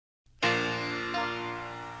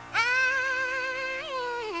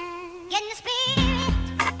in the spirit.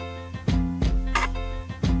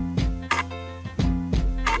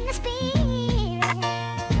 In the spirit.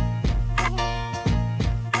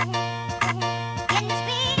 In the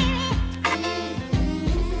spirit.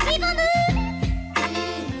 People moving.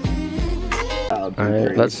 All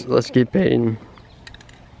right, let's keep painting.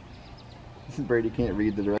 Brady can't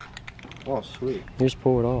read the directions. Oh, sweet. You just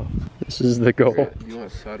pull it off. This is the goal. You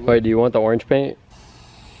want a sideways? Wait, do you want the orange paint?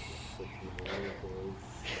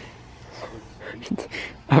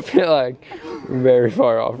 I feel like we're very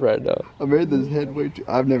far off right now. I made this head way too.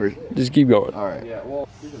 I've never. Just keep going. All right. Yeah, well,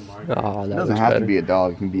 Oh, that It doesn't have to be a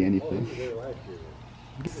dog. It can be anything.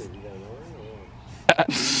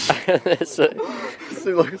 This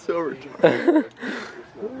looks so retarded.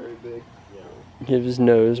 Give his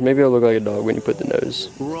nose. Maybe it'll look like a dog when you put the nose.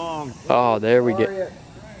 wrong. Oh, there we go.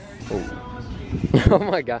 Oh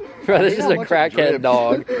my god. Bro, this is a crackhead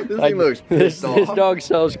dog. This Like, thing looks pissed off. This dog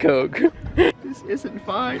sells coke. This isn't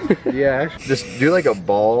fine. Yeah. Just do like a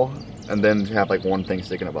ball and then have like one thing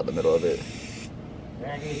sticking up out the middle of it.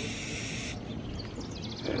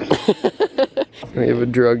 We have a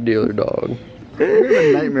drug dealer dog. We have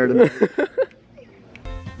a nightmare tonight.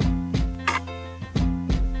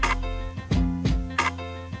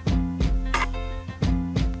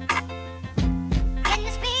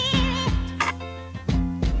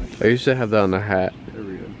 I used to have that on the hat. There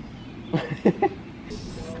we go.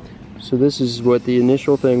 So this is what the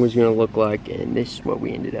initial thing was going to look like, and this is what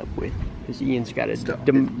we ended up with. Because Ian's got a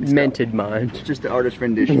demented mind. It's just the artist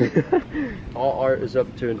rendition. All art is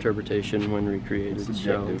up to interpretation when recreated. It's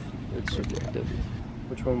subjective. So it's subjective.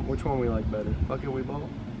 Which one we like better? Fuck it, we ball?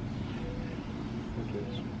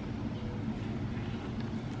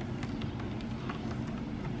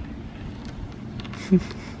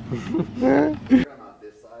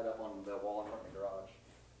 This side up on the wall in front of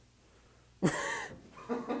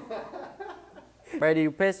the garage. Brady,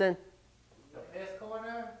 you pissing?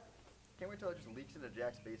 Can't wait till it just leaks into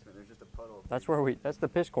Jack's basement. There's just a puddle. That's the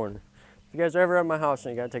piss corner. If you guys are ever at my house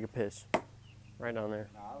and you gotta take a piss, right down there.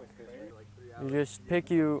 Nah, I always piss there like 3 hours. You just pick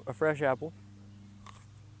you a fresh apple.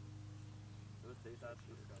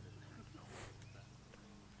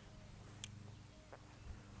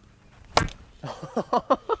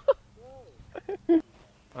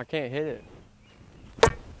 I can't hit it.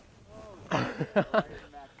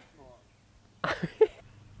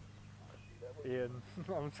 Ian,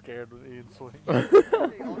 I'm scared with Ian swing.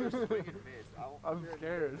 I'm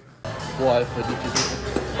scared. What?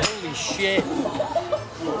 Holy shit.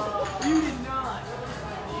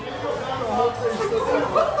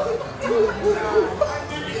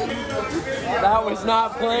 That was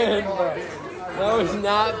not planned, bro. That was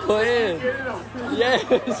not planned.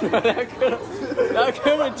 Yes, bro, that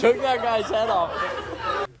could have took that guy's head off.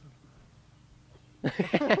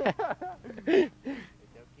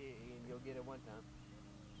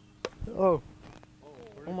 Oh.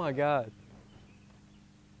 Oh my god.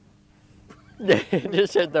 It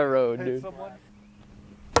just hit the road, dude.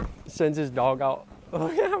 Sends his dog out.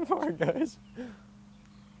 Look at how far it goes.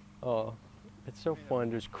 Oh, it's so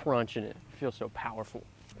fun just crunching it. It feels so powerful.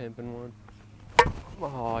 Pimping one.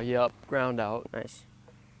 Oh, yep. Ground out. Nice.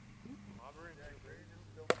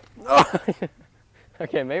 Oh.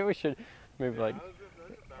 Okay, maybe we should move like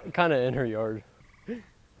kind of in her yard.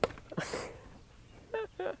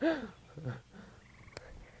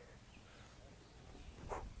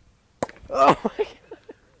 Oh my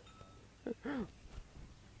god.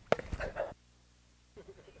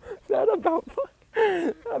 That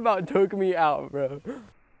about took me out, bro.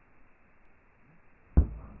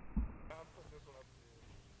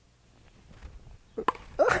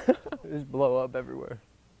 Just blow up everywhere.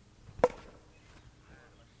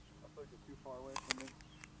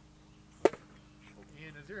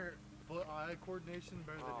 Ian, is your foot-eye coordination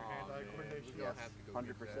better than your hand-eye coordination? Yes,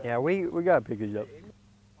 100%. Yeah, we gotta pick these up.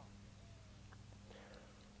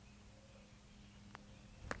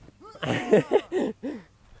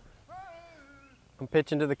 I'm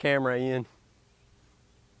pitching to the camera, Ian.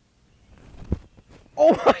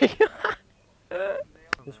 Oh my god!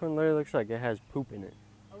 This one literally looks like it has poop in it.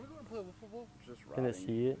 Are we going to play football? Just Can I rotting.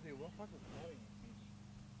 see it?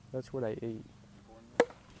 That's what I ate.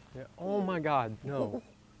 Yeah. Oh my god, no.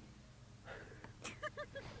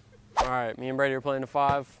 Alright, me and Brady are playing the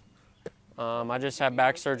 5. I just had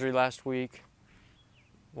back surgery last week.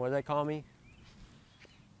 What do they call me?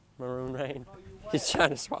 Maroon Rain. He's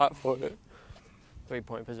trying to swap for it.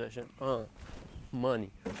 3-point position.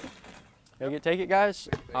 Money. Make it, take it, guys?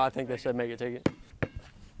 Oh, I think they said make it, take it.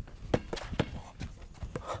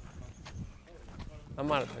 I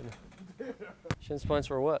might have been. Shin splints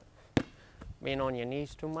for what? Being on your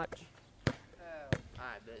knees too much?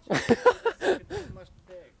 die, bitch. It's too much to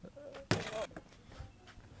dig.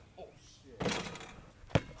 Oh, shit.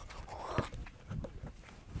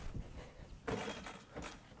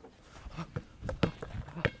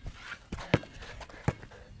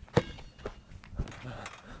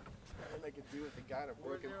 What I could do with the guy to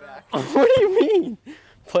broken back. What do you mean?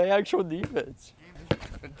 Play actual defense.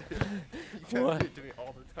 You What? do it to me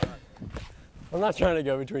all the time. I'm not trying to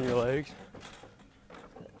go between your legs.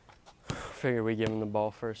 Figured we give him the ball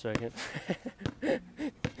for a second.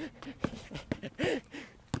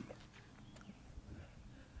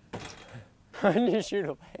 I need to shoot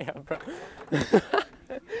a layup, bro.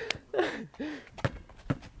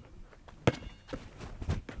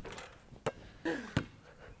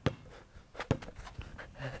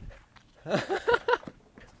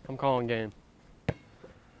 I'm calling game.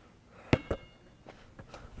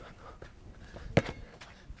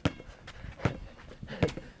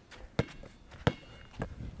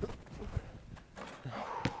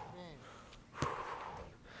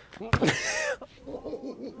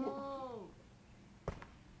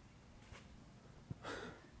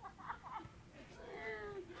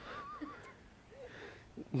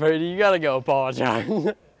 Brady, you gotta go apologize.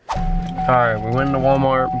 Alright, we went into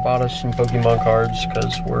Walmart and bought us some Pokemon cards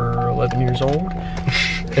because we're 11 years old.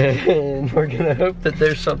 And we're gonna hope that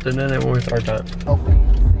there's something in it worth our time.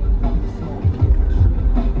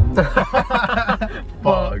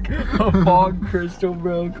 Fog. A fog crystal,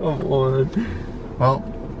 bro, come on. Well,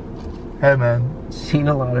 hey man, Seen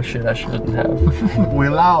a lot of shit I shouldn't have. we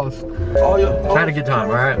lost. Had a good time,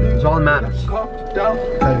 alright? It's all that matters.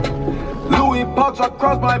 Louis pops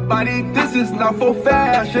across my body, this is not for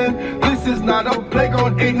fashion. This is not a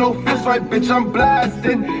playground, ain't no fist fight, bitch, I'm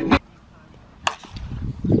blasting.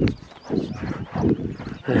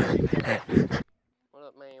 What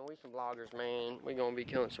up, man? We some vloggers, man. We gonna be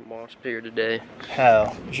killing some wasps here today.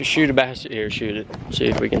 How? You should shoot a basket here, shoot it. See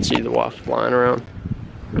if we can see the wasps flying around.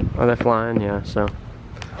 Are they flying? Yeah, so.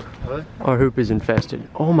 Really? Our hoop is infested.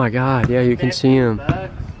 Oh my god, yeah, you can see them.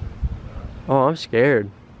 Oh, I'm scared.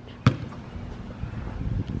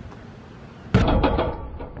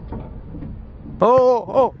 Oh,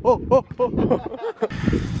 oh, oh, oh, oh.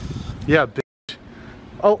 Yeah, bitch.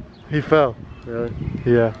 Oh, he fell. Really?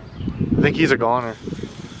 Yeah. I think he's a goner.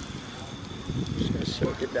 Just gonna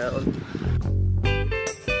soak it down.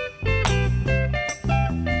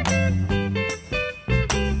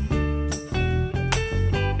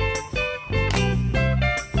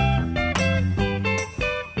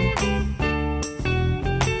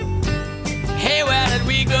 Hey, where did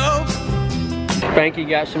we go? Spanky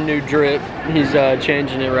got some new drip. He's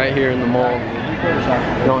changing it right here in the mall.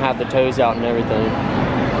 You don't have the toes out and everything.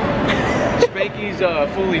 Spanky's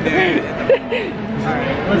fully nude.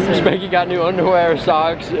 Spanky got new underwear,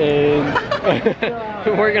 socks, and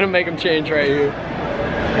we're gonna make him change right here.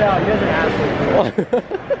 Yeah, you guys are assholes.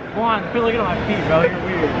 Come on, quit looking at my feet, bro. You're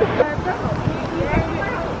weird.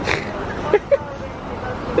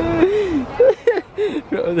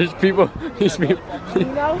 Bro, there's people. These people.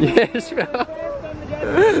 Yes, bro.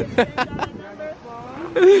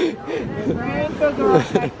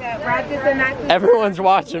 Everyone's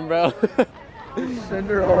watching, bro.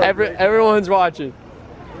 Everyone's watching.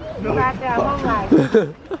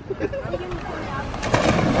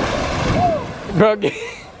 Bro,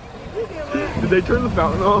 Did they turn the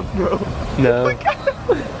fountain off, bro? no.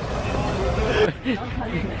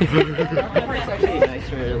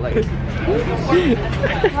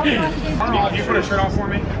 Can you put a shirt on for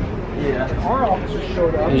me? Yeah. Our officer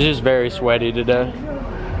showed up. He's just very sweaty today.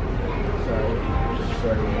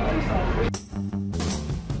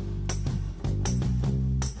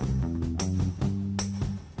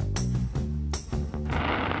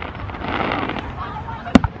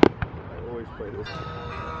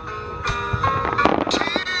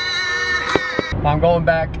 I'm going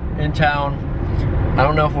back in town. I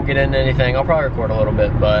don't know if we'll get into anything. I'll probably record a little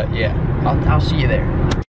bit, but yeah, I'll see you there.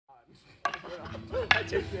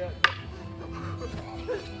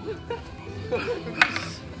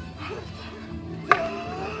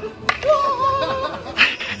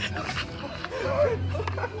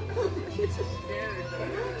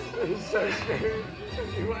 He's so scared.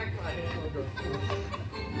 He whacked my hand.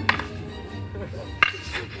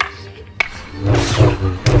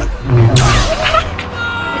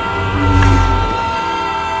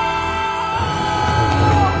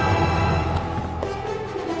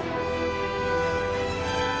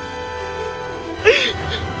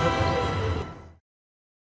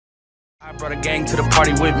 I brought a gang to the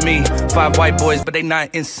party with me. 5 white boys, but they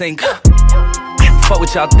not in sync. fuck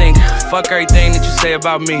what y'all think. Fuck everything that you say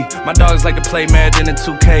about me. My dogs like to play Madden in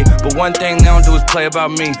 2K, but one thing they don't do is play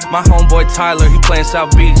about me. My homeboy Tyler, he playing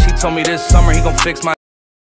South Beach. He told me this summer he gon' fix my